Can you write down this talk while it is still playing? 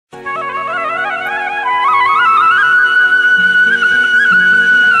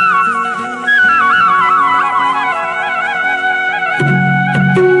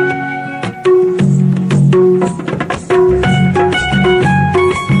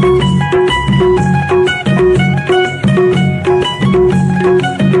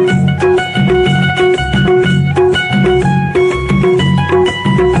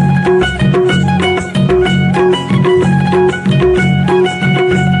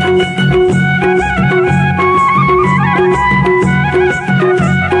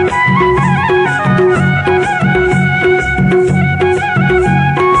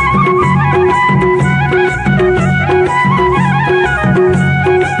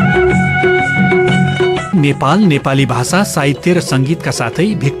नेपाल, नेपाली भाषा, साहित्य र सङ्गीतका साथै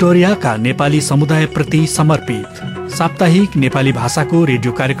भिक्टोरियाका नेपाली समुदायप्रति समर्पित साप्ताहिक नेपाली भाषाको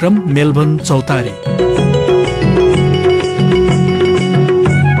रेडियो कार्यक्रम मेलबर्न चौतारी।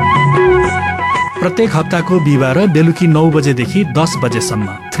 प्रत्येक हप्ताको बिहिबार बेलुकी 9 बजेदेखि 10 बजेसम्म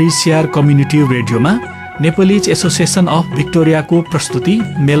 3CR कम्युनिटी रेडियोमा नेपालीज एसोसिएसन अफ भिक्टोरियाको प्रस्तुति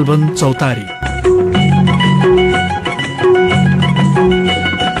मेलबर्न चौतारी।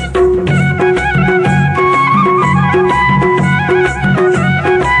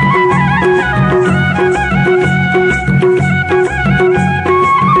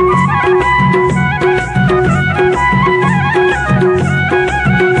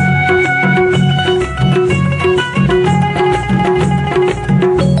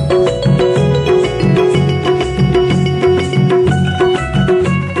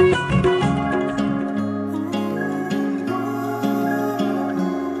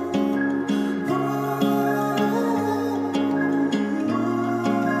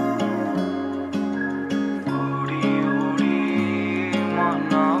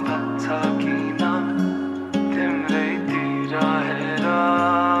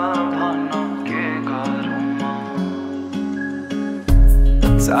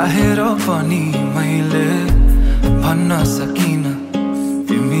 चाहेर पनि मैले भन्न सकिन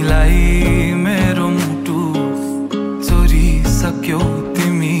तिमीलाई, मेरो मुटु चोरिसक्यौ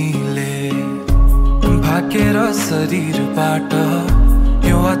तिमीले। भागेर शरीरबाट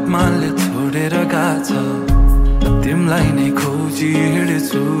यो आत्माले छोडेर गाछ, तिमीलाई नै खोजी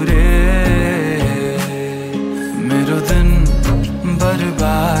हिँड्छु रे। मेरो दिन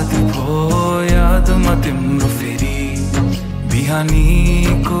बर्बाद भो यादमा तिम्रो फेरि,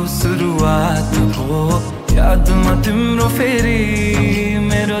 बिहानीको सुरुवात भो यादमा तिम्रो फेरि।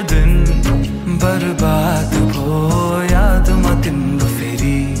 मेरो दिन बर्बाद भो यादमा तिम्रो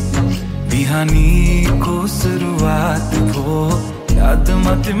फेरि, बिहानीको सुरुवात भो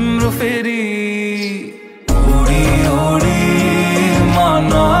यादमा तिम्रो फेरि। ओडी ओडी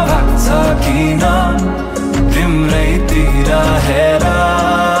मन भाग्छ किन तिम्रैतिर हेर,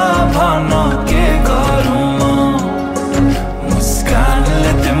 भन के गरौँ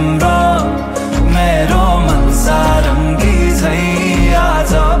मुस्कानले तिम्रो मेरो मन सारङ्गी झै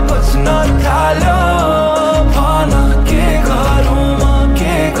आज बज्न थाल्यो। भन के गरौँ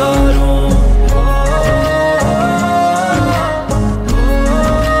के गरौँ।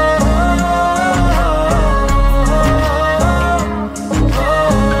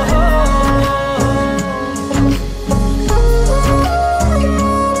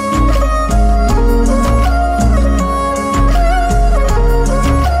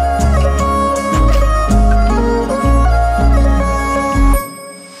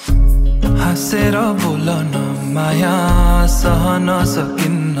 हाँसेर बोलन माया सहन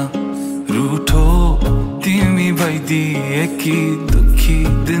सकिन्न, रूठो तिमी भइदिए कि दुखी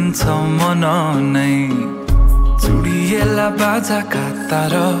दिन छ मन नै। चुडिएला बाजाका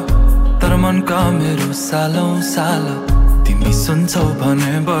तार तर मनका मेरो सालौं साल, तिमी सुन्छौ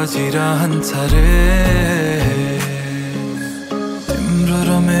भने बजिरहन्छ रे। तिम्रो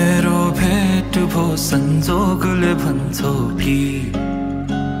र मेरो भेट भो संजोगले भन्छौ कि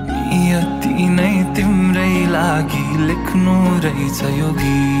यति नै तिम्रै लागि लेख्नु रहेछ यो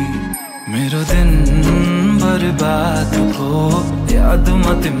गीत। मेरो दिन बर्बाद भो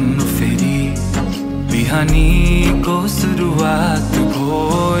यादमा तिम्रो फेरि, बिहानीको सुरुवात भो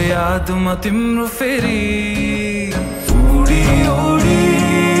यादमा तिम्रो फेरि। उडी उडी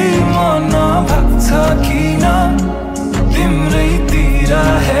मन भाग्छ किन तिम्रैतिर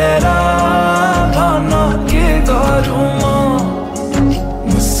हेर, भन के गरौँ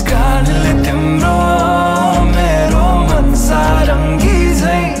मुस्कानले तिम्रो मेरो मन सारङ्गी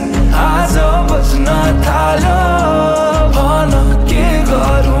झै आज बज्न थाल्यो। भन के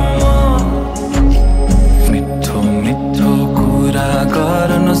गरौँ मिठो मिठो कुरा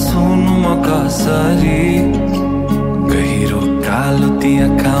गर्न सुनु म कसरी, गहिरो कालो ती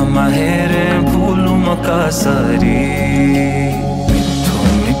आँखामा हेरे भुलु म कसरी। मिठो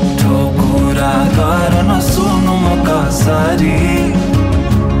मिठो कुरा गर्न सुनु म कसरी,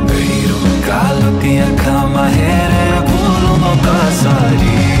 कालो ती आँखामा हेरे भुलु म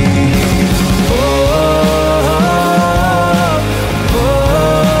कसरी।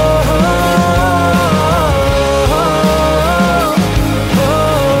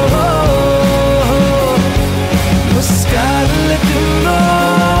 मुस्कानले तिम्रो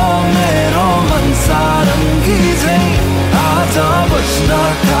मेरो मन सारङ्गी झै आज बज्न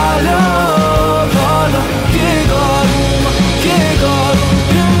थाल्यो। भन के गरौँ के गरौँ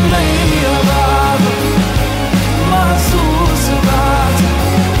तिम्रै अभाव महसुस भए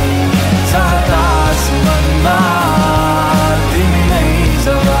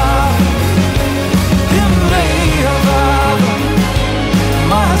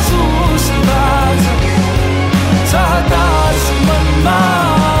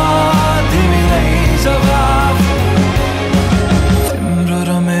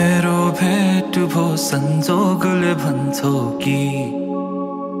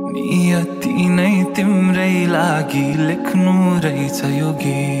लागि लेख्नु रहेछ यो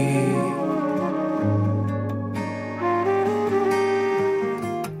गीत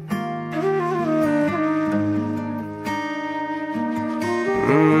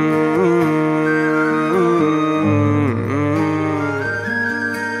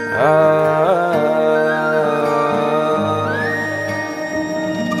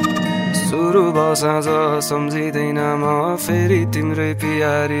सुरु भयो साँझ सम्झिँदैन म फेरि तिम्रै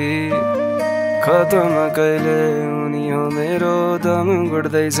प्यारी खतम कहिले उनी हो मेरो दम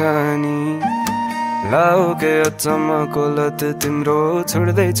गुड्दै जानी लाओ के अचम्मको लत तिम्रो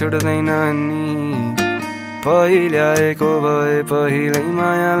छोड्दैन नि पहिल्याएको भए पहिल्यै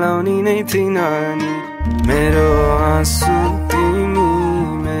माया लाउने नै थिइन नि मेरो आँसु तिमी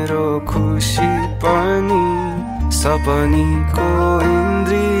मेरो खुसी पनि सपनीको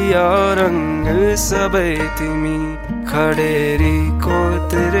इन्द्रिय रंग सबै तिमी खडेरीको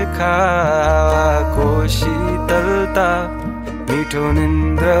तिर्खा को शीतलता मिठो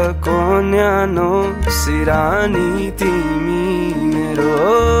निन्द्रको न्यानो सिरानी तिमी मेरो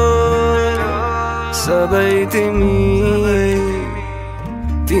सबै तिमी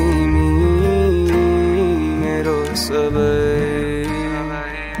मेरो सबै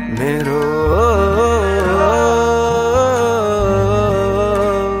मेरो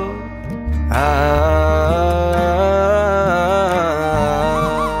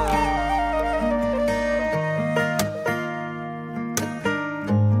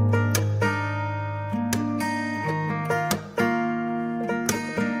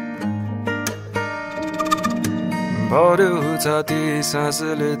भर्यो छाती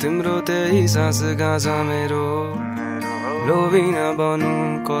सासले तिम्रो त्यही सास गाँजा मेरो लोभी नबनु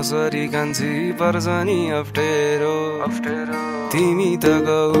कसरी कान्छी पर्छ नि अप्ठ्यारो तिमी त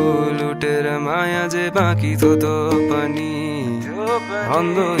गौ लुटेर माया जे बाँकी थोतो पनि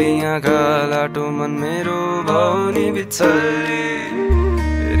अन्धो यहाँका लाटो मन मेरो भौनी बिच्छली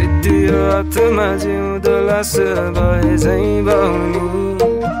रित्तियो हातमा जिउँदो लास भए झै भौनी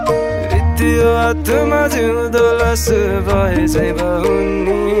त्यो हातमा जिउँदो लास भए चाहिँ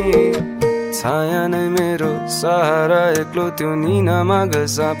बहुनी छाया नै मेरो सहारा एक्लो त्यो निनामा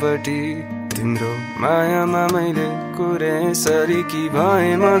घसापट्टि तिम्रो मायामा मैले कुरे सरी कि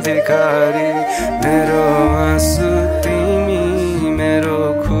भए म भिखारी मेरो आँसु तिमी मेरो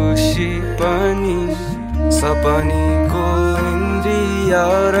खुसी पनि सपनीको इन्द्रिय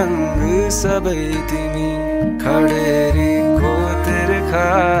रंग सबै तिमी खडेरीको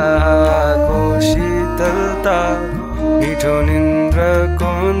तिर्खाको शीतलता मिठो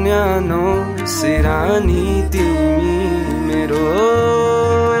निन्द्रको न्यानो सिरानी तिमी मेरो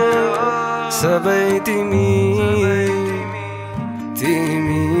सबै तिमी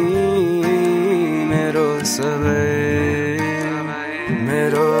मेरो सबै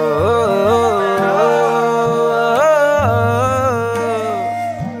मेरो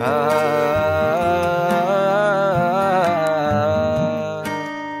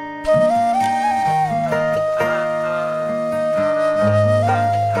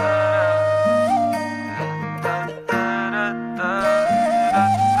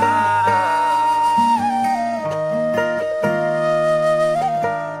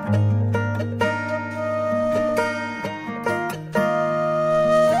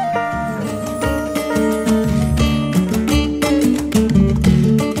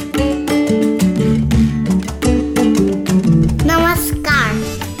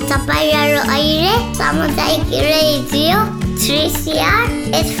सामुदायिक रेडियो 3CR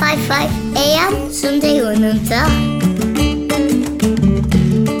 855 AM सुन्दै हुनुहुन्छ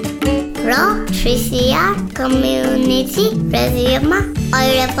र 3CR कम्युनिटी रेडियोमा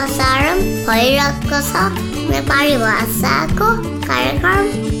अहिले प्रसारण भइरहेको छ नेपाली भाषाको कार्यक्रम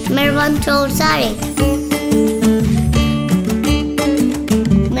मेरो मन चौचारी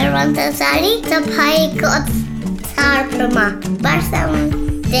तपाईँको चाडमा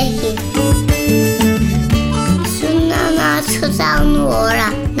वर्षदेखि सुन्न नछुटाउनु होला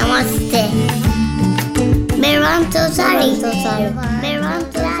नमस्ते मेरो मन चौचारी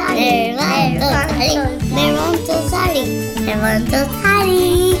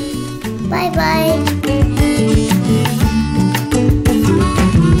बाई बाई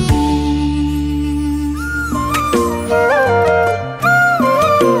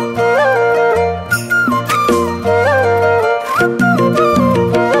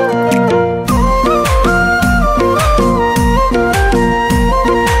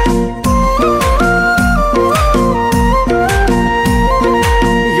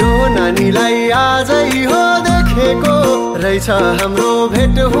छ हाम्रो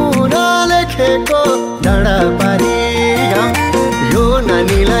भेट हुन लेखेको डाँडा पारी घाम यो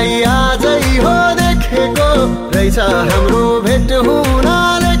नानीलाई आजै हो देखेको रहेछ हाम्रो भेट हुन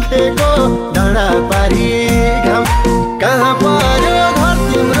लेखेको डाँडा पारी घाम कहाँ पर्यो घर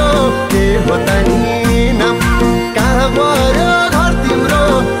तिम्रो के हो त नि नाम कहाँ पर्यो घर तिम्रो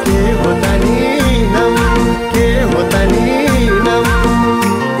के हो त नि नाम के हो त नि नाम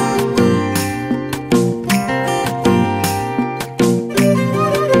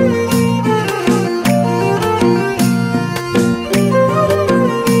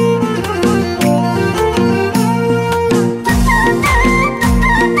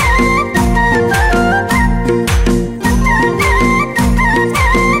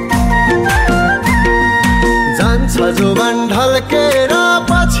जोबन ढल्केर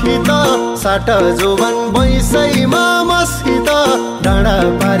पछि त साट जोबन बैसैमा मसित डाँडा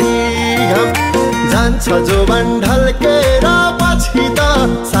पारी घाम जान्छ जोबन ढल्केर पछि त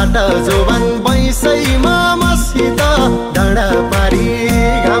साट जोबन बैसैमा मसित डाँडा पारी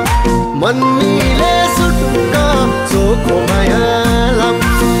घाम मन मिले सुटुक्क चोखो मायालाम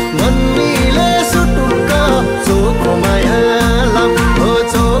मन मिले सुटुक्क चोखो मायालाम हो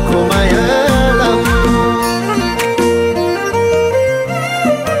चोखो मायालाम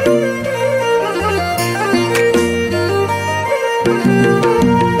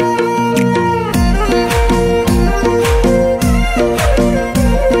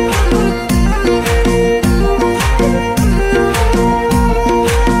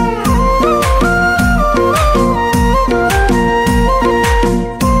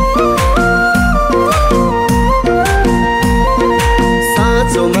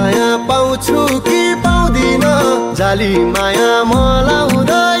जाली माया म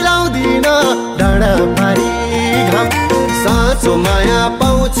लाउँदिन डाँडा पारी घाम साँचो माया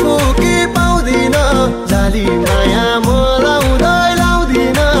पाउँछु कि पाउँदिन जाली माया म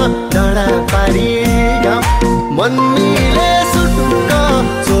लाउँदिन डाँडा पारी घाम मन मिले सुटुक्क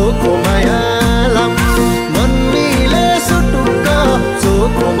चोखो मायालाम मन मिले सुटुक्क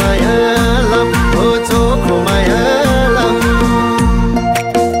चोखो मायालाम हो चोखो मायालाम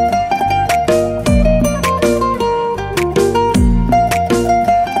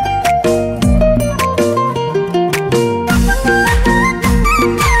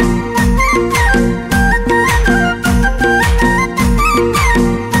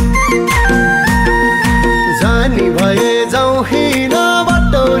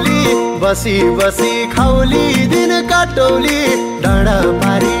बसी बसी खौली दिन काटौली डाँडा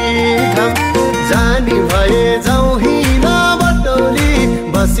पारी घाम जानी भए जाउँ हिँड बटौली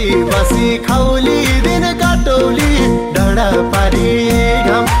बसी बसी खौली दिन काटौली डाँडा पारी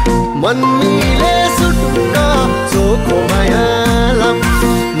घाम मन मिले सुटुक्क चोखो मायालाम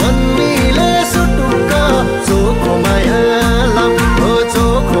मन मिले सुटुक्क चोखो मायालाम हो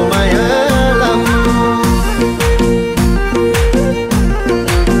चोखो मायालाम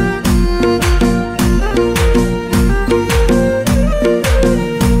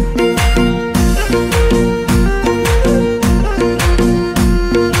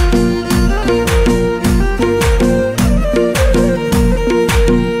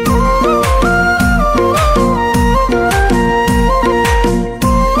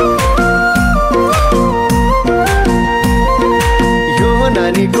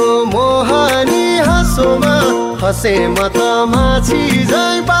हसे म त माछी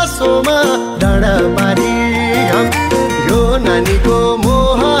झै पासोमा डाँडा पारी घाम यो नानीको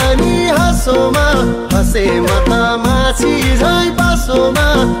मोहनी हाँसोमा हसे म त माछी झै पासोमा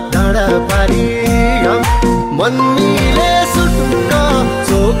डाँडा पारी घाम मन मिले सुटुक्क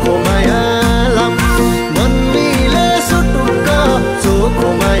चोखो मायालाम मन मिले सुटुक्क चोखो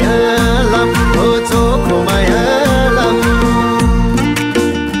मायालाम हो चोखो मायालाम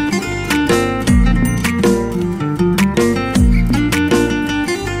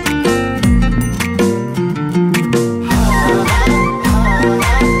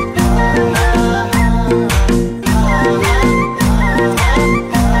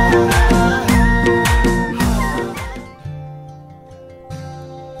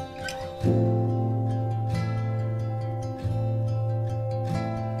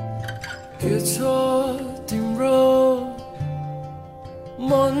के छ तिम्रो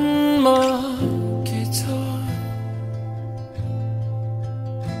मनमा के छ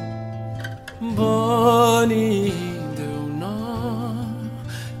भनिदेऊ न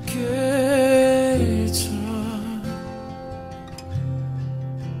के छ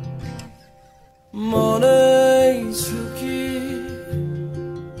मनै छु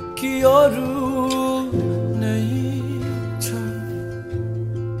कि अरू नै छ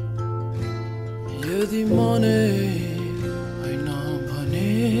यदि मनै होइन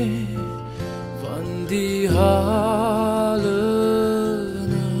भने भन्दिहाल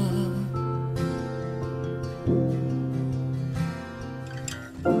न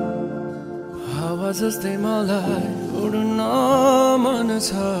हावा जस्तै मलाई उड्न मन छ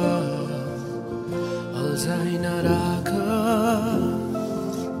अल्झाइ नराख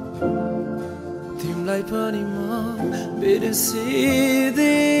तिमीलाई पनि म बिर्सिदिन्छु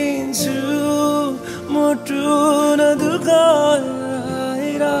मुटु नदुखाइराख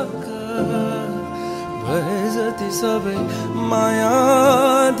भए जति सबै माया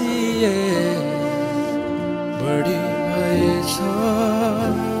दिए बढी भएछ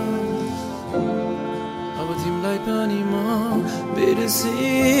अब तिमीलाई पनि म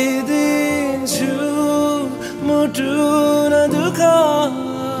बिर्सिदिन्छु मुटु नदुखाइराख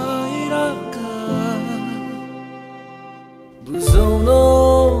बुझाउन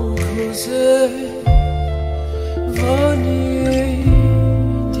खोजे भनिदिए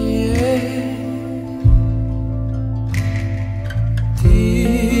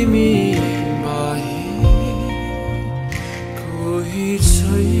तिमी बाहेक कोही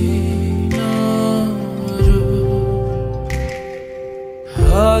छैन अरू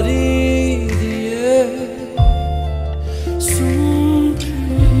हारिदिए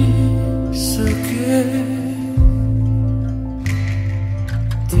सुम्पिसके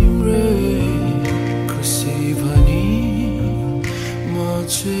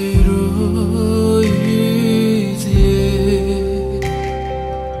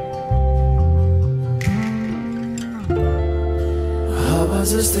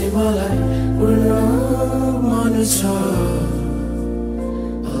जस्तै मलाई उड्न मन छ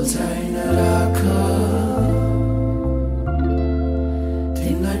अल्झाइ नराख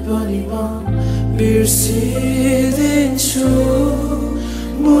तिमीलाई पनि म बिर्सिदिन्छु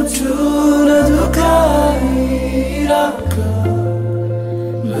मुटु नदुखाइराख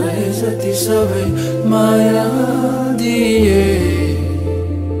भए जति सबै माया दिए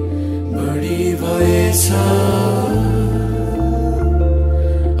बढी भएछ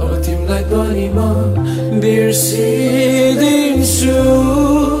तिमीलाई पनि म बिर्सिदिन्छु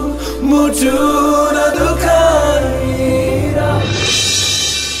मुटु नदुखाइराख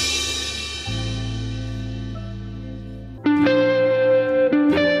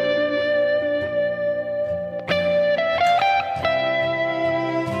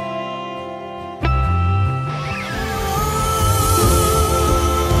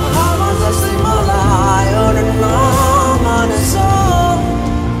हावा जस्तै मलाई उड्न मन छ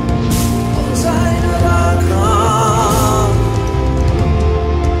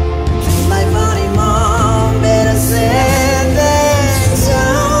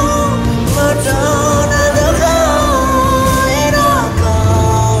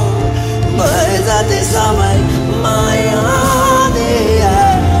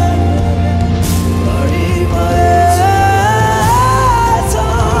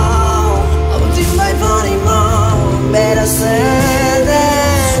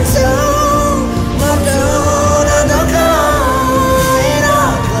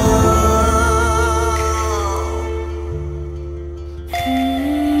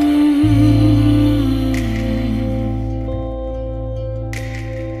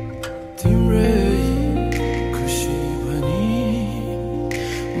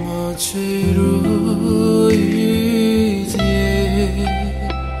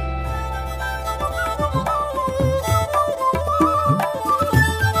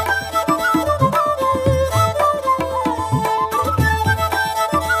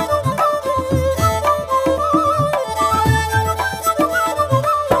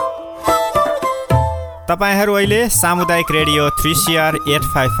तपाईहरू अहिले सामुदायिक रेडियो 3CR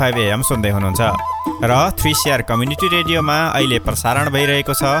 855 AM सुन्दै हुनुहुन्छ र 3CR कम्युनिटी रेडियोमा अहिले प्रसारण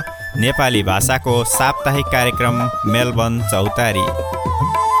भइरहेको छ नेपाली भाषाको साप्ताहिक कार्यक्रम मेलबर्न चौतारी।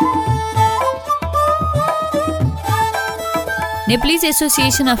 नेप्लिज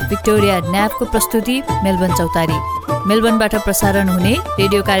एसोसिएसन अफ भिक्टोरिया न्यापको प्रस्तुति मेलबर्न चौतारी। मेलबर्नबाट प्रसारण हुने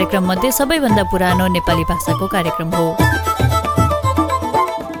रेडियो कार्यक्रम मध्ये सबैभन्दा पुरानो नेपाली भाषाको कार्यक्रम हो।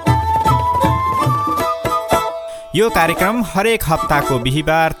 यो कार्यक्रम हरेक हप्ताको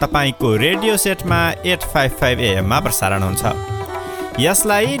बिहीबार तपाईको रेडियो सेटमा 855 AM मा प्रसारण हुन्छ।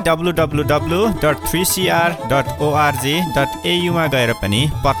 यसलाई www.3cr.org.au मा गएर पनि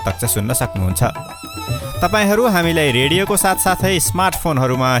प्रत्यक्ष सुन्न सक्नुहुन्छ। तपाईहरू हामीलाई रेडियोको साथसाथै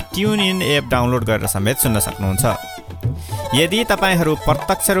स्मार्टफोनहरूमा ट्युन इन एप डाउनलोड गरेर समेत सुन्न सक्नुहुन्छ। यदि तपाईहरू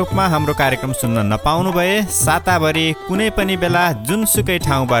प्रत्यक्ष रूपमा हाम्रो कार्यक्रम सुन्न नपाउनु भए साताभरि कुनै पनि बेला जुनसुकै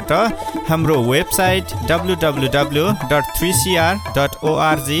ठाउँबाट हाम्रो वेबसाइट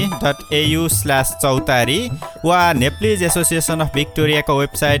www.3cr.org.au/चौतारी वा नेप्लिज एसोसिएसन अफ भिक्टोरियाको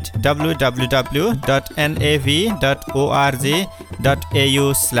वेबसाइट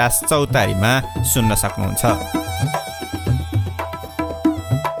www.nav.org.au/चौतारीमा सुन्न सक्नुहुन्छ।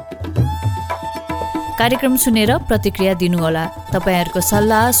 कार्यक्रम सुनेर प्रतिक्रिया दिनुहोला। तपाईहरूको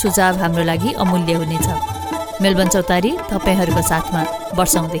सल्लाह सुझाव हाम्रो लागि अमूल्य हुनेछ। मेलबर्न चौतारी तपाईहरूको साथमा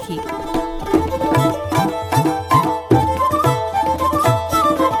वर्षौंदेखि।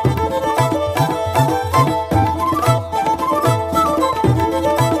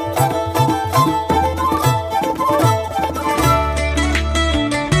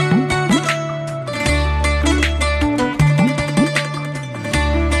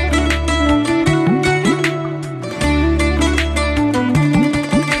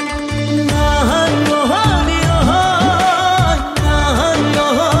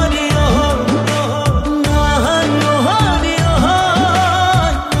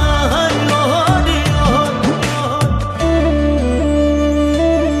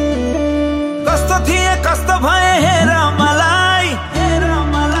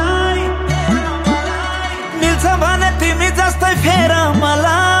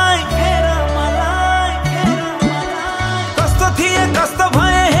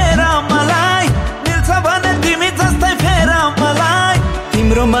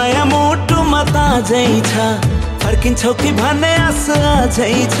 फर्किन्छौ कि भन्ने आशा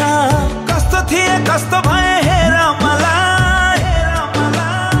अझै छ। कस्तो थिए कस्तो भए हेर मलाई,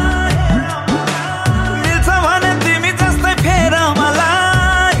 मिल्छ भने तिमी जस्तै फेर मलाई।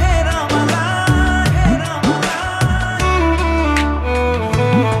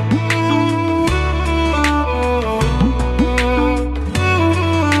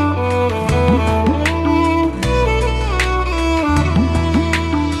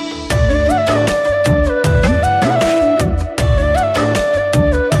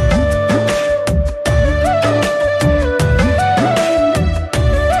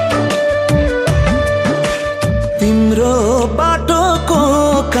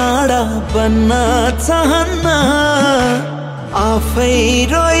 बन्न चाहन्न आफै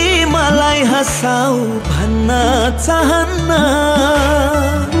रोई मलाई हँसाऊ भन्न चाहन्न।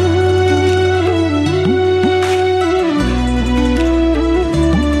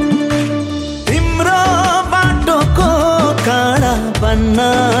 तिम्रो बाटोको काँडा बन्न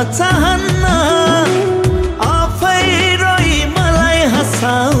चाहन्न आफै रोई मलाई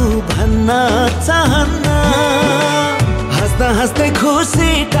हँसाऊ भन्न चाहन्न। हाँस्दै खुसी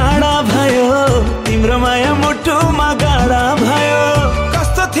टाढा भयो तिम्रो माया मुटुमा गाडा भयो।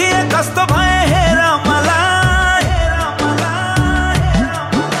 कस्तो थिए कस्तो भए हेर मलाई,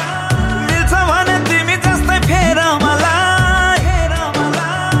 मिल्छ भने तिमी जस्तै फेर मलाई।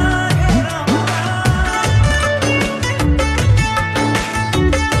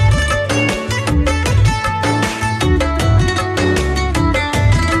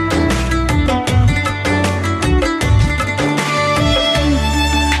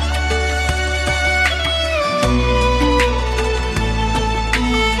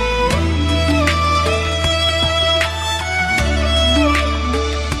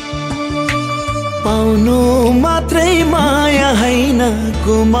 पाउनु मात्रै माया हैन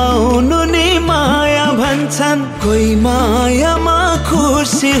गुमाउनु नि माया भन्छन्। कोही मायामा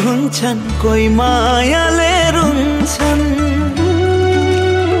खुसी हुन्छन् कोही मायाले रुन्छन्।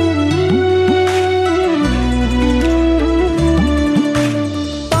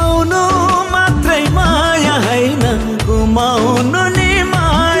 पाउनु मात्रै माया हैन गुमाउनु नि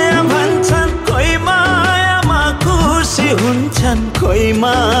माया भन्छन्। कोही मायामा खुसी हुन्छन् कोही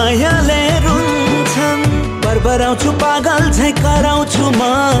मायाले रुन्छन्। बरबराउँछु पागल झै कराउँछु म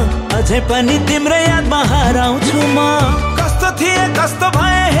अझै पनि तिम्रो यादमा हराउँछु म। कस्तो थिए कस्तो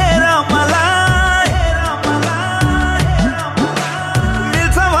भए हेर मलाई,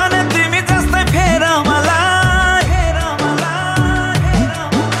 मिल्छ भने तिमी जस्तै फेर मलाई।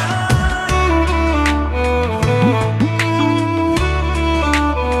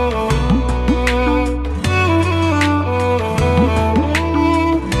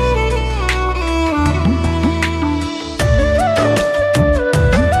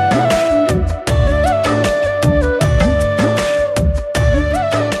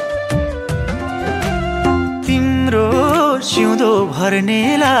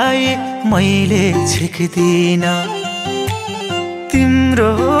 भर्नेलाई मैले झिक्दिन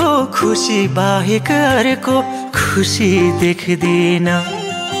तिम्रो खुसी बाहेक अर्को खुसी देख्दिन।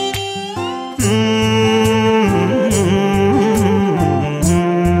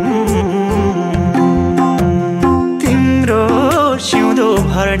 तिम्रो सिउँदो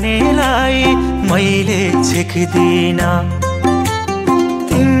भर्नेलाई मैले झिक्दिन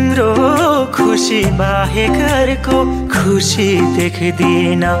तिम्रो खुसी बाहेक अर्को खुसी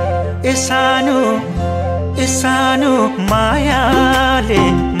देख्दिन। ए सानो मायाले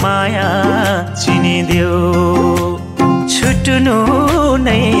माया चिनिदेऊ छुट्नु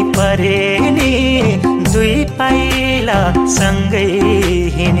नै परे नि दुई पाइला सँगै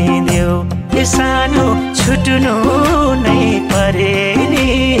हिँडिदेऊ ए सानो छुट्नु नै परे नि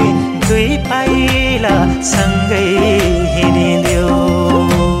दुई पाइला सँगै हिँडिदेऊ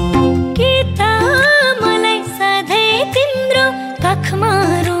के त मलाई सधैँ तिम्रो काखमा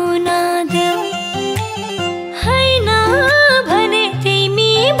रुन देऊ हैन भने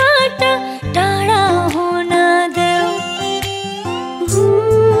तिमीबाट टाढा हुन देऊ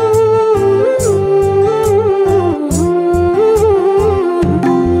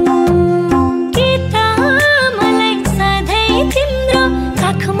के त मलाई सधैँ तिम्रो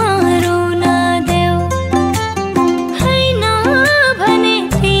काखमा रुन देऊ हैन भने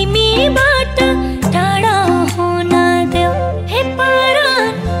तिमीबाट टाढा हुन देऊ हे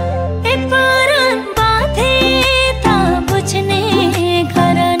परान बाँधे त बुझ्ने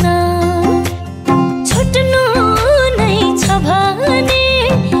गर्न छुट्नु नै छ भने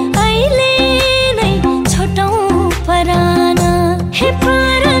अहिले नै छुटौँ परान हे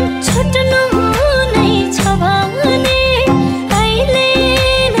परान छुट्नु नै छ भने अहिले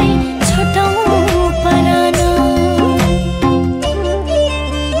नै छुटौँ परान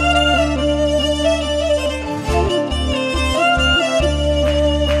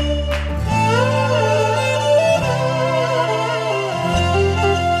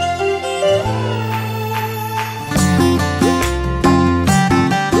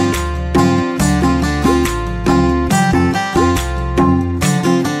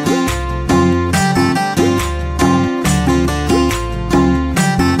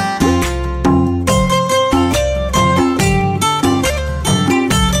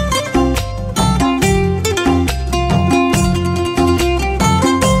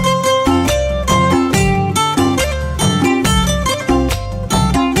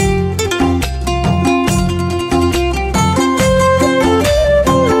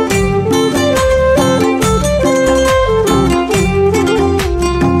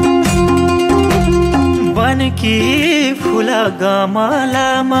बनकी फुल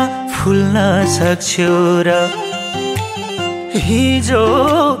गमलामा फुल्न सक्छौ र हिजो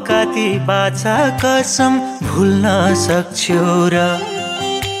कति बाचा कसम भुल्न सक्छौ र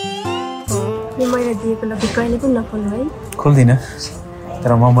मैले दिएको लकी कहिले पनि नखोल्नु है खोल्दिनँ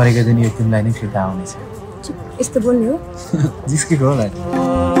तर म मरेको दिन यो तिमीलाई नै फिर्ता आउनेछ यस्तो बोल्ने हो जिस्केको होला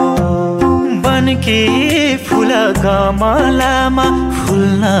बनकी फुल गमलामा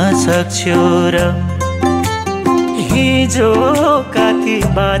फुल्न सक्छौ र हिजो कति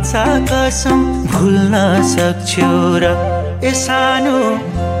बाचा कसम भुल्न सक्छौ र ए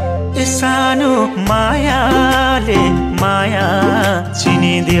सानो मायाले माया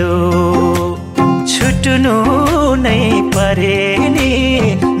चिनिदेऊ छुट्नु नै परे नि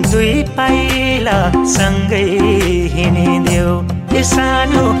दुई पाइला सँगै हिँडिदेऊ ए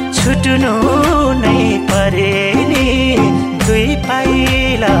सानो छुट्नु नै परे नि दुई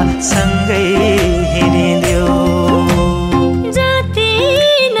पाइला सँगै हिँडिदेऊ जति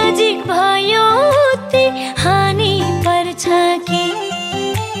नजिक भयो ती हानि पर्छ कि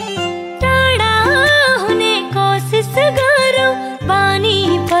टाढा हुने कोसिस गरौँ बानी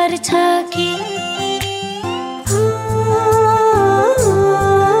पर्छ कि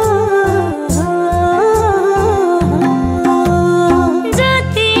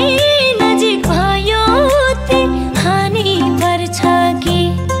जति नजिक भयो ती हानि पर्छ कि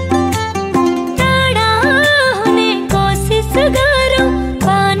टाढा हुने कोसिस गरौँ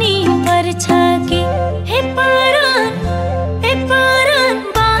बानी पर्छ कि हे परान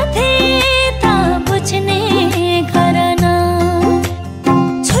बाँधे त बुझ्ने गर्न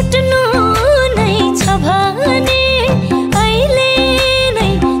छुट्नु नै छ भने अहिले नै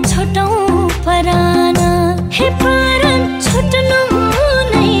छुटौँ परान हे परान छुट्नु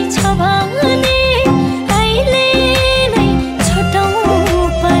नै छ भने अहिले नै छुटौँ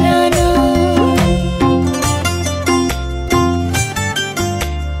परान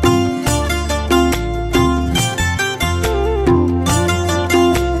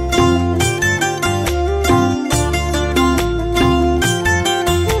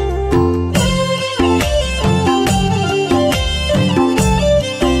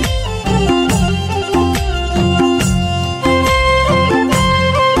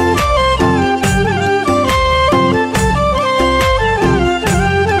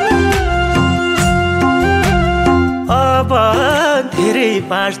अब धेरै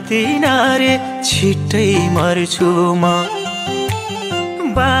बाँच्दिन रे छिट्टै मर्छु म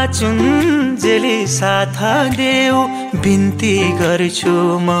बाँचुन्जेली साथ देऊ बिन्ती गर्छु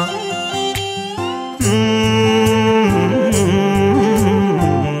म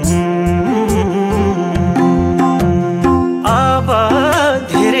अब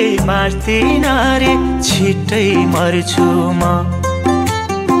धेरै बाँच्दिन रे छिट्टै मर्छु म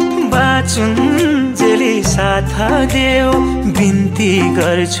बाँचुन्जेली साथ देऊ बिन्ती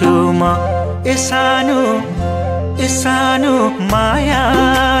गर्छु म ए सानो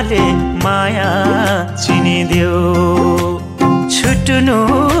मायाले माया चिनिदेऊ छुट्नु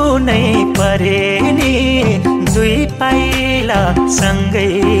नै परे नि दुई पाइला सँगै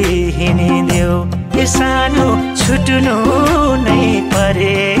हिँडिदेऊ ए सानो छुट्नु नै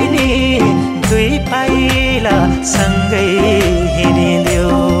परे नि दुई पाइला सँगै हिँडिदेऊ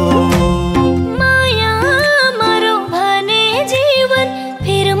माया मरौ भने जीवन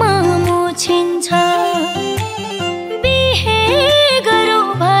फिरमा मुछिन्छ बिहे गरौ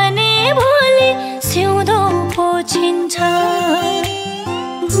भने भोलि सिउँदो पोछिन्छ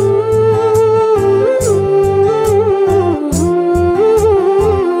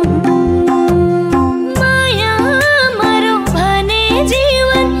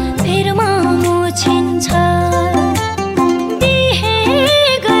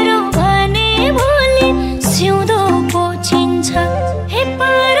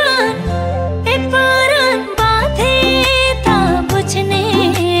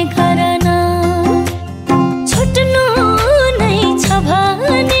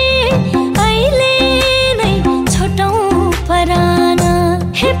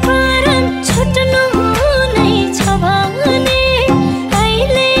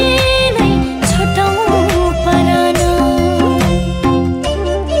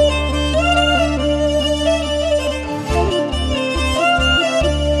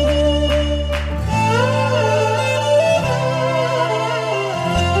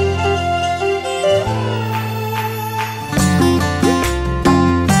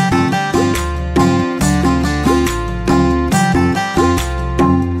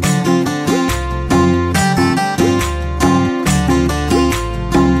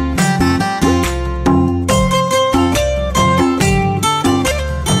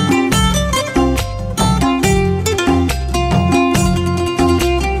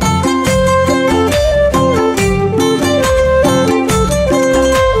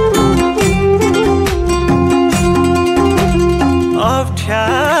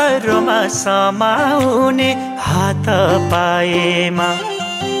समाउने हात पाएमा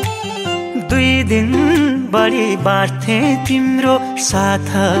दुई दिन बढी बाँच्थे तिम्रो साथ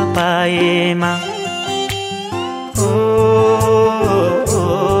पाएमा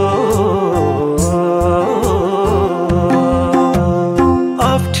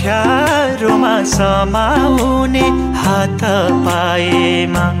अप्ठ्यारोमा समाउने हात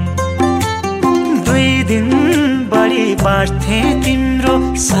पाएमा दुई दिन बढी बाँच्थे तिम्रो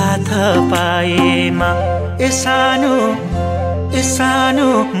साथ पाएमा ए सानो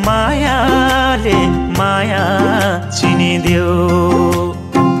मायाले माया चिनिदेऊ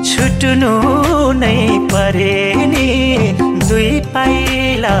छुट्नु नै परे नि दुई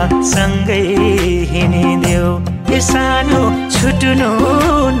पाइला सँगै हिँडिदेऊ ए सानो छुट्नु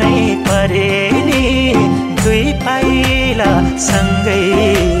नै परे नि दुई पाइला सँगै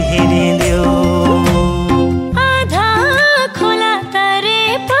हिँडिदेऊ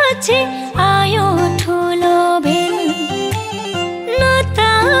आयो ठुलो भेल न त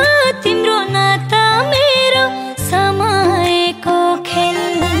तिम्रो न त मेरो समयको खेल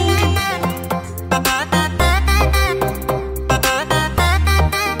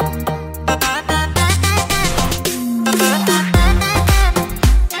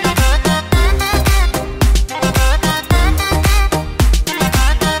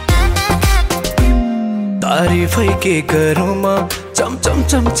तारिफै के गरौँ म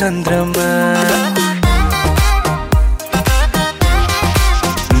चम चन्द्रमा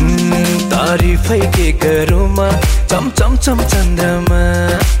तारिफै के गरौँ म चम चन्द्रमा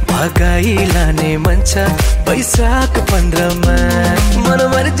भगाई लाने मन छ वैशाख 15 मा मन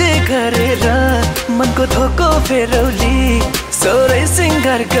मर्जी गरेर मनको थोको फेरौली सोरै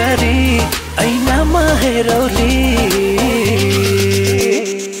सिंगार गरी ऐनामा हेरौली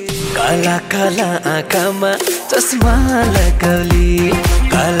काला काला आँखामा चस्मा लगाउली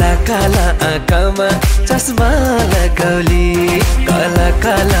काला काला आँखामा चस्मा लगाउली काला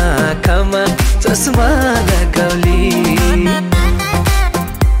काला आँखामा चस्मा लगाउली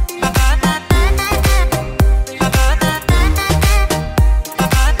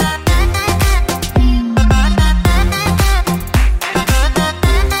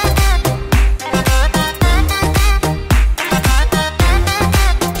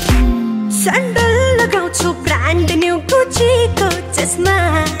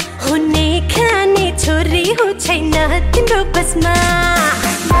तिम्रो बसमा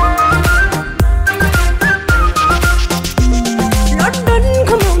लन्डन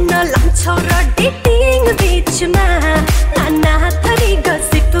घुमाउन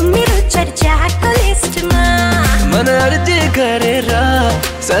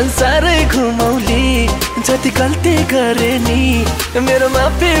गल्ती गरे नि मेरो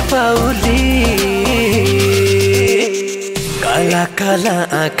माफी पाउली काला काला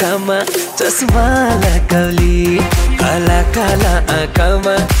आँखामा चस्मा लगाउली काला काला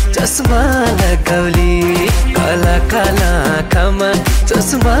आँखामा चस्मा लगाउली काला काला आँखामा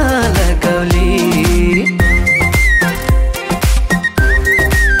चस्मा लगाउली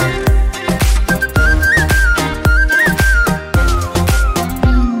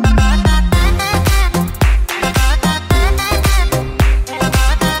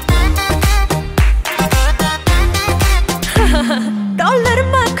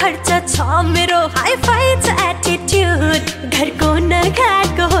डलरमा खर्च छ मेरो हाई फाई छ एटिट्युड घरको न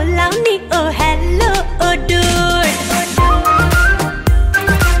घाटको होलाउनी ओ हेलो ओ डुड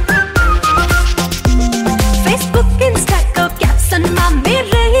फेसबुक इन्स्टाको क्याप्सनमा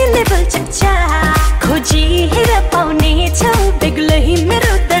मेरै लेभल चर्चा खोजी हेर पाउने छौ बेग्लै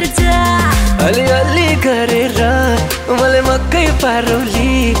मेरो दर्जा अलिअलि गरेर मलाई मकै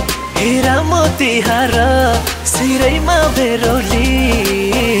पारौली हेरा मोती हार सिरैमा बेरौली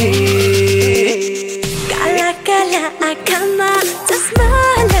काला काला आँखामा चस्मा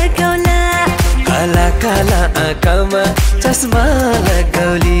लगाउला काला काला आँखामा चस्मा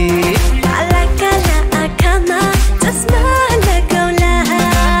लगाउली काला काला आँखामा चस्मा लगाउला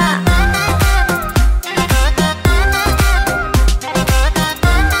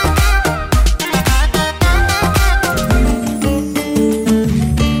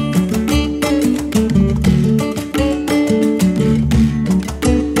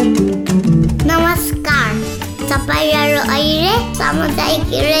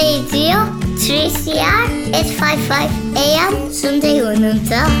सामुदायिक रेडियो 3CR 855 AM सुन्दै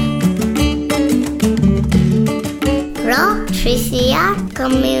हुनुहुन्छ र 3CR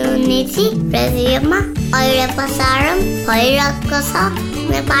कम्युनिटी रेडियोमा अहिले प्रसारण भइरहेको छ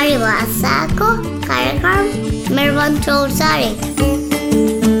नेपाली भाषाको कार्यक्रम मेरो मन चौतारी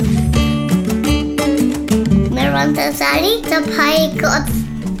तपाईँको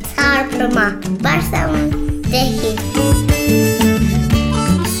चाडमा वर्षौंदेखि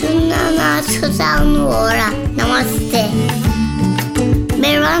सुन्न नछुटाउनु होला नमस्ते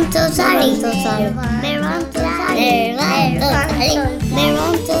मेरो मन चौतारी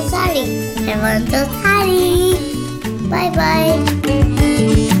बाई बाई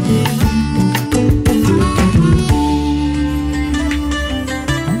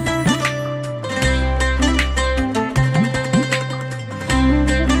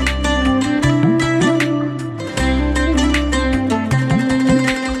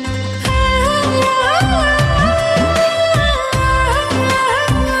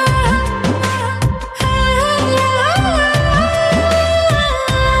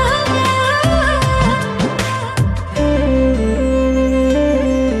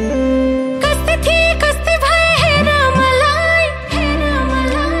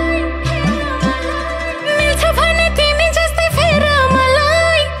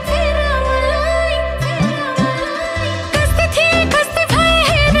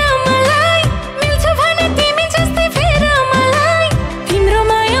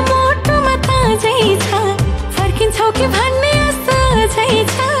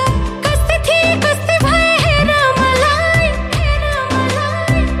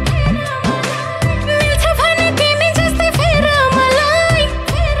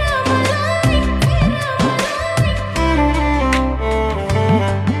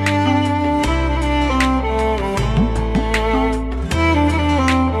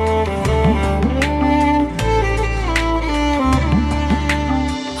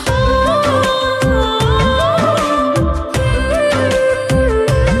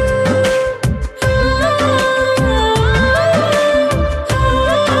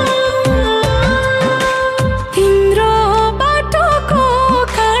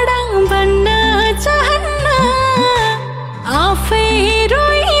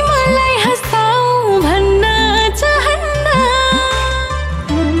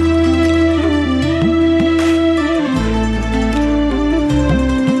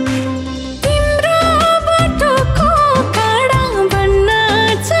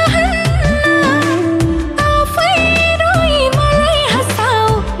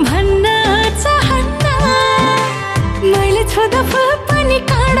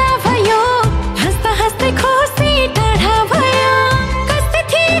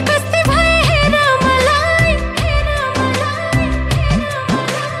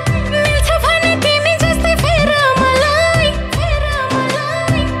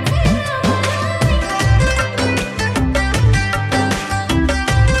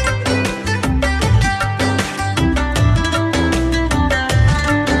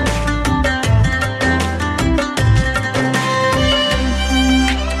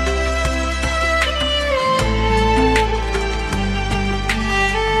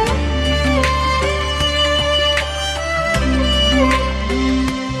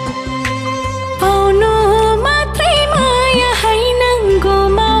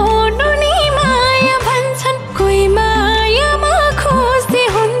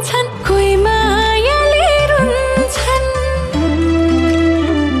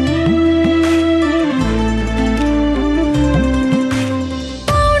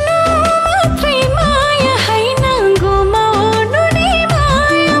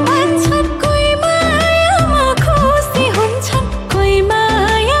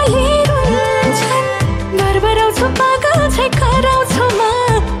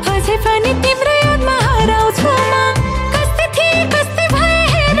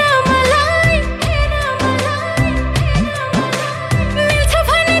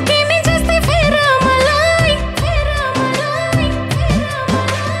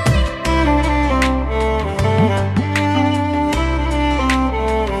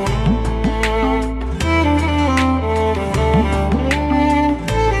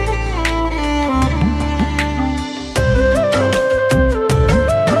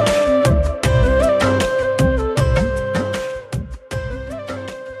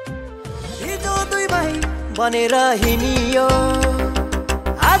भनेर हिँडियो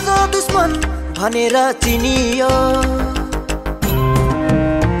आज दुश्मन भनेर चिनियो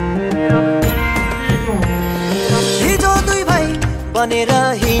हिजो दुई भाइ बनेर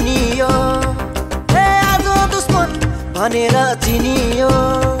हिँडियो आज दुश्मन भनेर चिनियो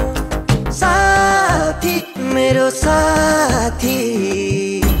साथी मेरो साथी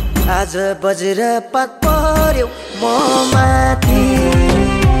आज वज्रपात पर्यो म माथि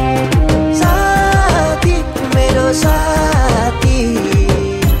साथी मेरो साथी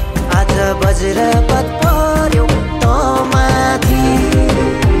आज वज्रपात पर्यो त माथि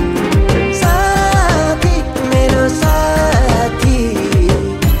साथी मेरो साथी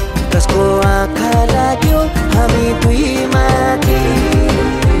कसको आँखा लाग्यो हामी दुई माथि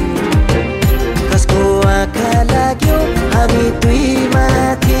कसको आँखा लाग्यो हामी दुई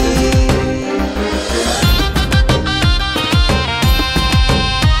माथि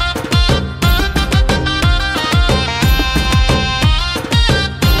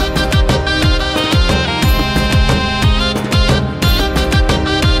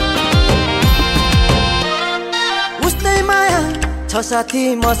छ साथी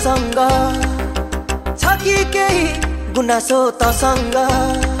मसँग छ कि केही गुनासो तसँग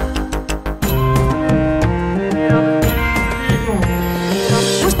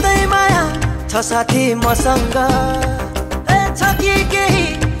उस्तै माया छ साथी मसँग छ कि केही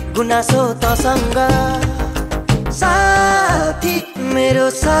गुनासो तसँग साथी मेरो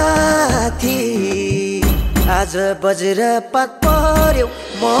साथी आज वज्रपात पर्यो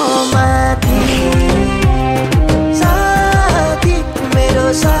म माथि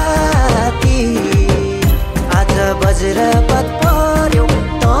मेरो साथी आज वज्रपात पर्यो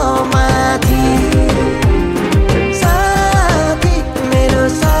त माथि साथी मेरो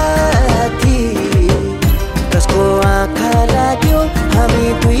साथी कसको आँखा लाग्यो हामी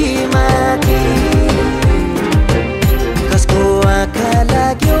दुई माथि कसको आँखा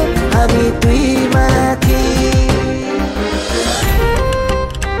लाग्यो हामी दुई माथि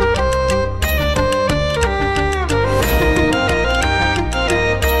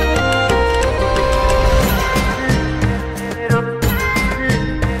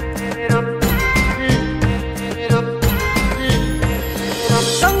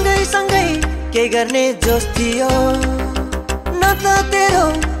के गर्ने जोस थियो न त तेरो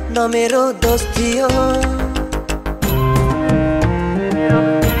न मेरो दोस्त थियो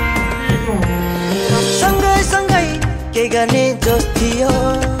सँगै सँगै के गर्ने जोस थियो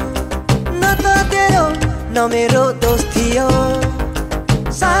न त तेरो न मेरो दोस्त थियो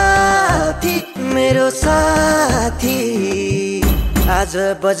साथी मेरो साथी आज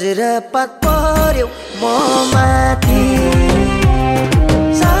वज्रपात पर्यो म माथि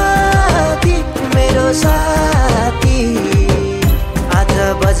मेरो साथी आज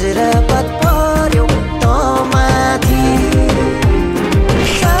वज्रपात पर्यो त माथि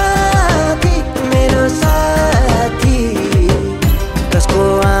साथी मेरो साथी कसको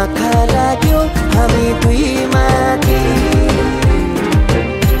आँखा लाग्यो हामी दुई माथि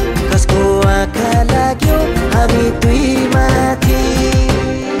कसको आँखा लाग्यो हामी दुई माथि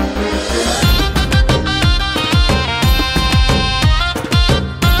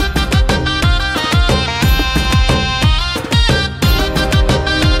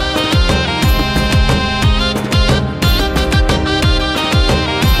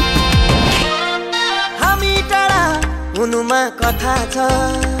हुनुमा कथा छ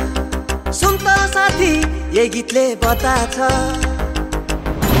सुन त साथी यही गीतले बता छ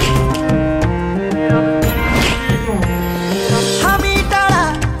हामी टाढा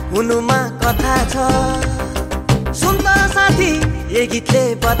हुनुमा कथा छ सुन त साथी यही गीतले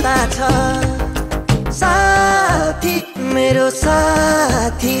बता छ साथी मेरो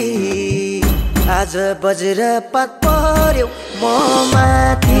साथी आज वज्रपात पर्यो म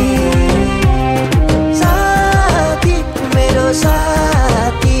माथि मेरो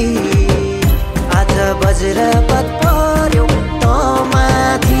साथी आज वज्रपात पर्यो त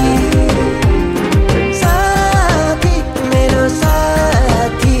माथि साथी मेरो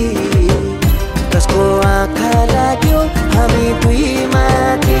साथी कसको आँखा लाग्यो हामी दुई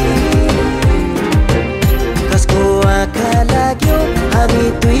माथि कसको आँखा लाग्यो हामी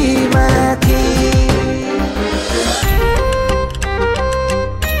दुई माथि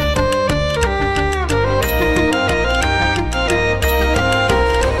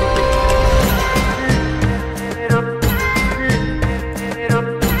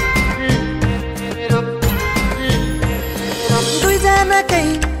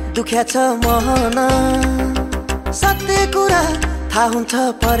दुख्या छ महन सत्य कुरा थाहा हुन्छ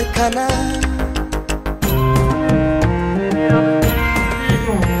पर्खना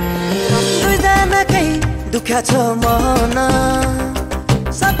दुईजनाकै दुख्या छ मन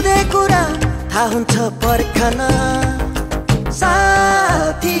सधैँ कुरा थाहा हुन्छ पर्खन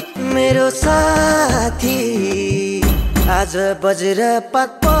साथी मेरो साथी आज वज्रपात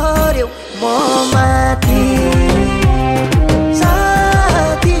पर्यो म माथि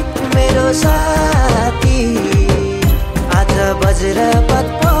साथी मेरो साथी आज वज्रपात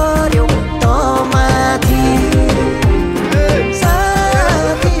पर्यो त माथि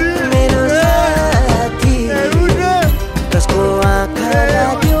साथी मेरो साथी कसको आँखा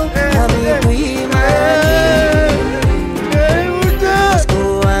लाग्यो हामी दुई कसको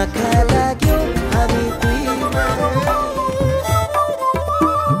आँखा लाग्यो हामी दुई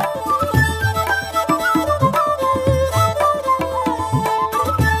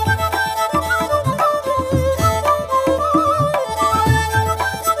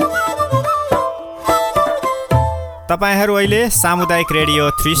तपाईहरू अहिले सामुदायिक रेडियो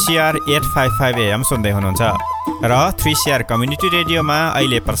 3CR 855 AM सुन्दै हुनुहुन्छ र 3CR कम्युनिटी रेडियोमा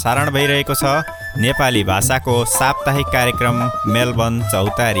अहिले प्रसारण भइरहेको छ नेपाली भाषाको साप्ताहिक कार्यक्रम मेलबर्न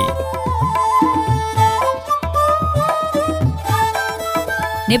चौतारी।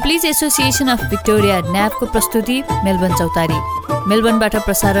 नेप्लिज एसोसिएसन अफ भिक्टोरिया न्यापको प्रस्तुति मेलबर्न चौतारी। मेलबर्नबाट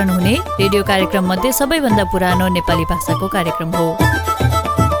प्रसारण हुने रेडियो कार्यक्रम मध्ये सबैभन्दा पुरानो नेपाली भाषाको कार्यक्रम हो।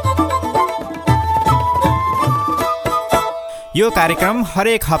 यो कार्यक्रम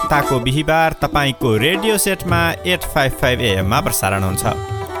हरेक हप्ताको बिहीबार तपाईको रेडियो सेटमा 855 AM मा प्रसारण हुन्छ।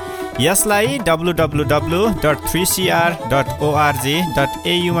 यसलाई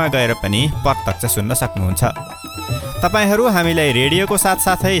www.3cr.org.au मा गएर पनि प्रत्यक्ष सुन्न सक्नुहुन्छ। तपाईहरू हामीलाई रेडियोको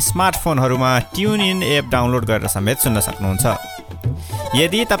साथसाथै स्मार्टफोनहरूमा ट्युन इन एप डाउनलोड गरेर समेत सुन्न सक्नुहुन्छ।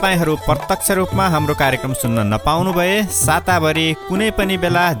 यदि तपाईहरू प्रत्यक्ष रूपमा हाम्रो कार्यक्रम सुन्न नपाउनु भए साताभरि कुनै पनि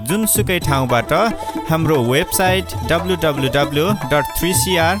बेला जुनसुकै ठाउँबाट हाम्रो वेबसाइट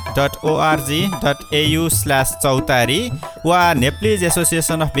www.3cr.org.au/चौतारी वा नेप्लिज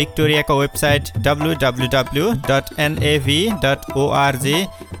एसोसिएसन अफ भिक्टोरियाको वेबसाइट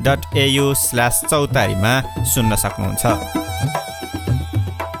www.nav.org.au/चौतारी मा सुन्न सक्नुहुन्छ।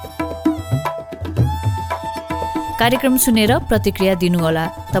 कार्यक्रम सुनेर प्रतिक्रिया दिनुहोला।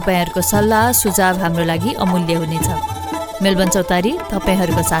 तपाईहरूको सल्लाह सुझाव हाम्रो लागि अमूल्य हुनेछ। मेलबर्न चौतारी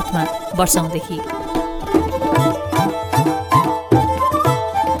तपाईहरूको साथमा वर्षौंदेखि।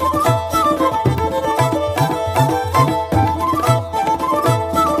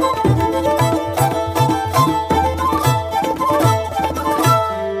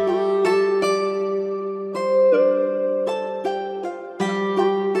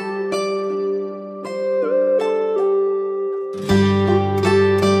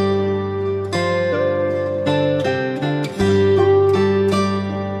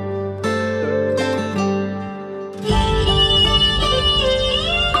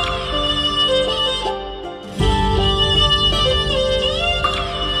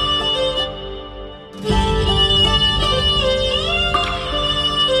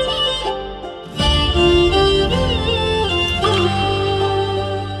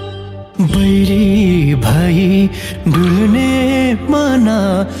 बैरी भाइ डुल्ने मना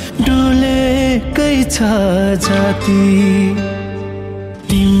डुलेकै छ जाति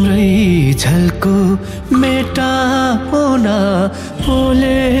तिम्रै झल्को मेटा होना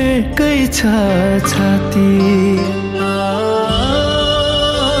बोलेकै छ छाती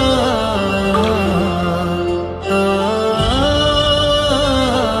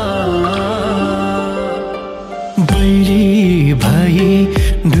बैरी भाइ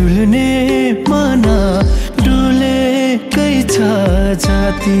डुल्ने मना डुलेकै छ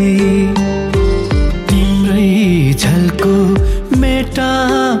जाति तिम्रै झल्को मेटा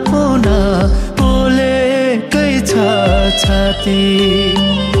होना बोलेकै छ छाती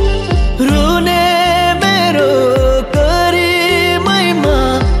रुने मेरो करिमैमा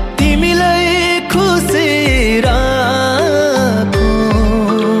तिमीलाई खुसी राखो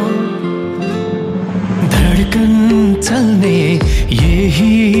धड्कन चल्ने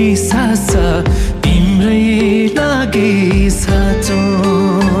यही सास तिम्रै लागि साँचो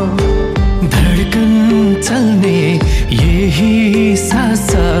धड्कन चल्ने यही सास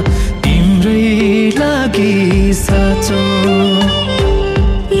तिम्रै लागि साँचो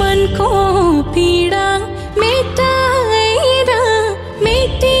मनको पीडा मेटाएर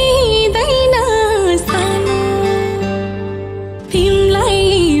मेटिँदैन सानो तिमीलाई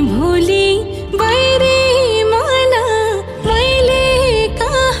भोलि बैरी मन मैले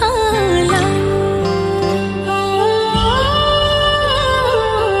कहाँ लानु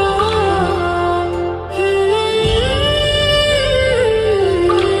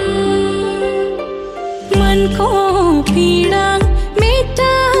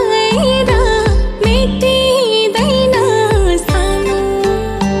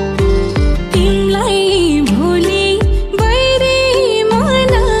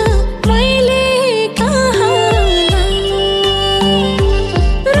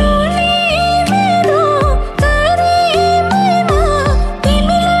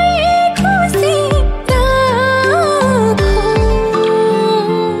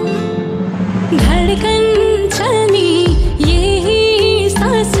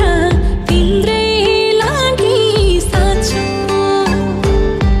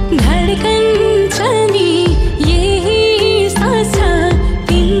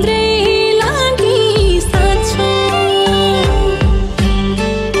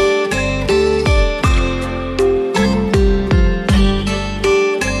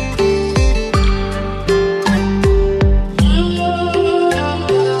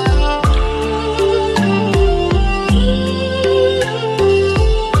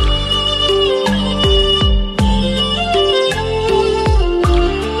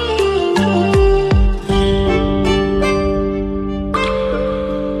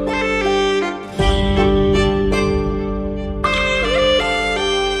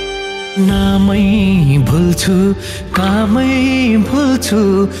नामै भुल्छु कामै भुल्छु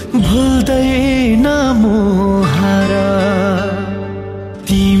भुल्दैन मोहार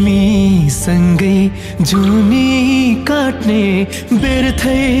तिमी सँगै जुनी काट्ने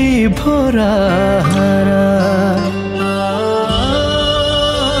बेर्थै भोरा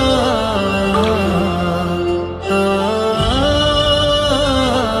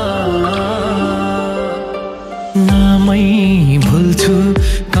नामै भुल्छु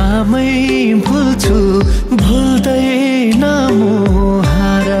कामै भुल्छु भुल्दैन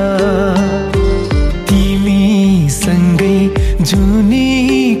मोहार तिमी सँगै जुनी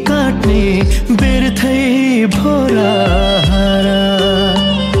काट्ने बेर्थै भोरा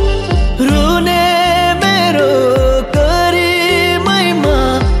रुने मेरो करिमैमा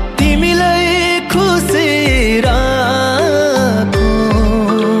तिमीलाई खुसी राखो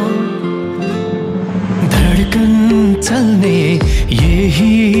धड्कन चल्ने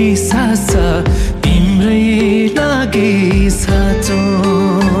यही सास तिम्रै लागि साँचो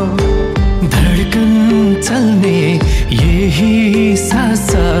धड्कन चल्ने यही सास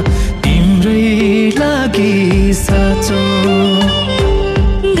तिम्रै लागि साँचो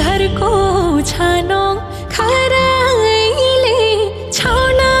घरको छानो खराइले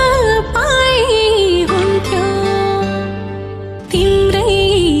छाउन पाए हुन्थ्यो तिम्रै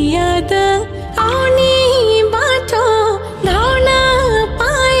याद आउने बाटो धाउन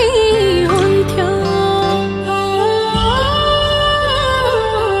पाए हुन्थ्यो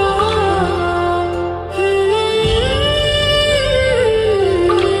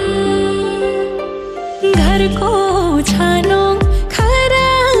घरको छानो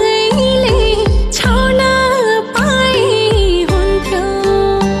खराइले छाउन पाए हुन्थ्यो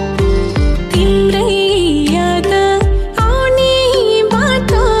तिम्रै याद आउने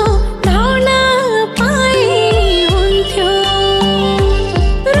बाटो धाउन पाए हुन्थ्यो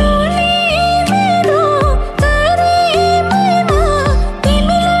रोने मेरो करिमैमा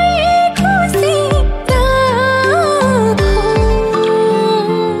तिमीलाई खुसी राखो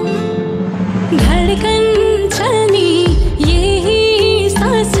धड्कन चल्ने यही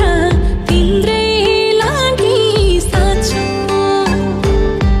सास तिम्रै लागि साँचो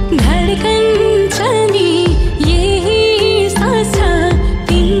धड्कन चल्ने यही सास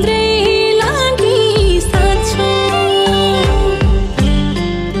तिम्रै लागि साँचो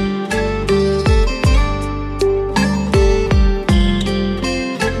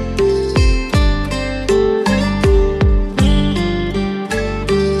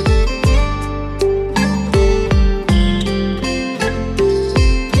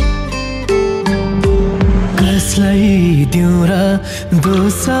कसलाई दिउँ र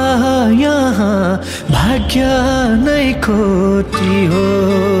दोष यहाँ भाग्य नै खोटी हो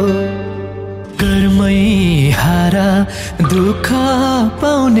कर्मै हारा दुःख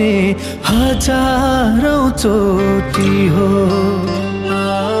पाउने हजारौँ चोटी हो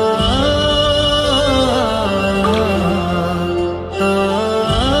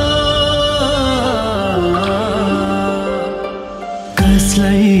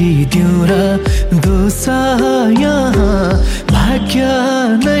कसलाई दिउँ र दोष यहाँ भाग्य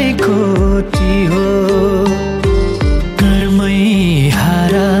नै खोटी हो कर्मै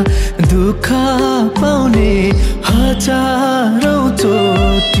हारा दुःख पाउने हजारौँ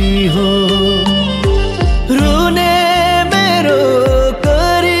चोटी हो रुने मेरो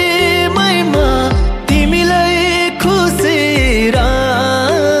करिमैमा तिमीलाई खुसी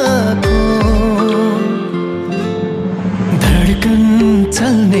राखो धड्कन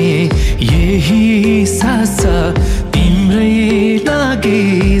चल्ने यही सास तिम्रै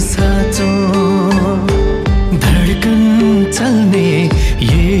लागि साँचो धड्कन चल्ने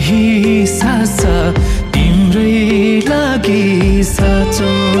यही सास तिम्रै लागि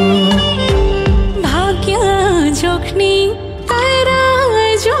साँचो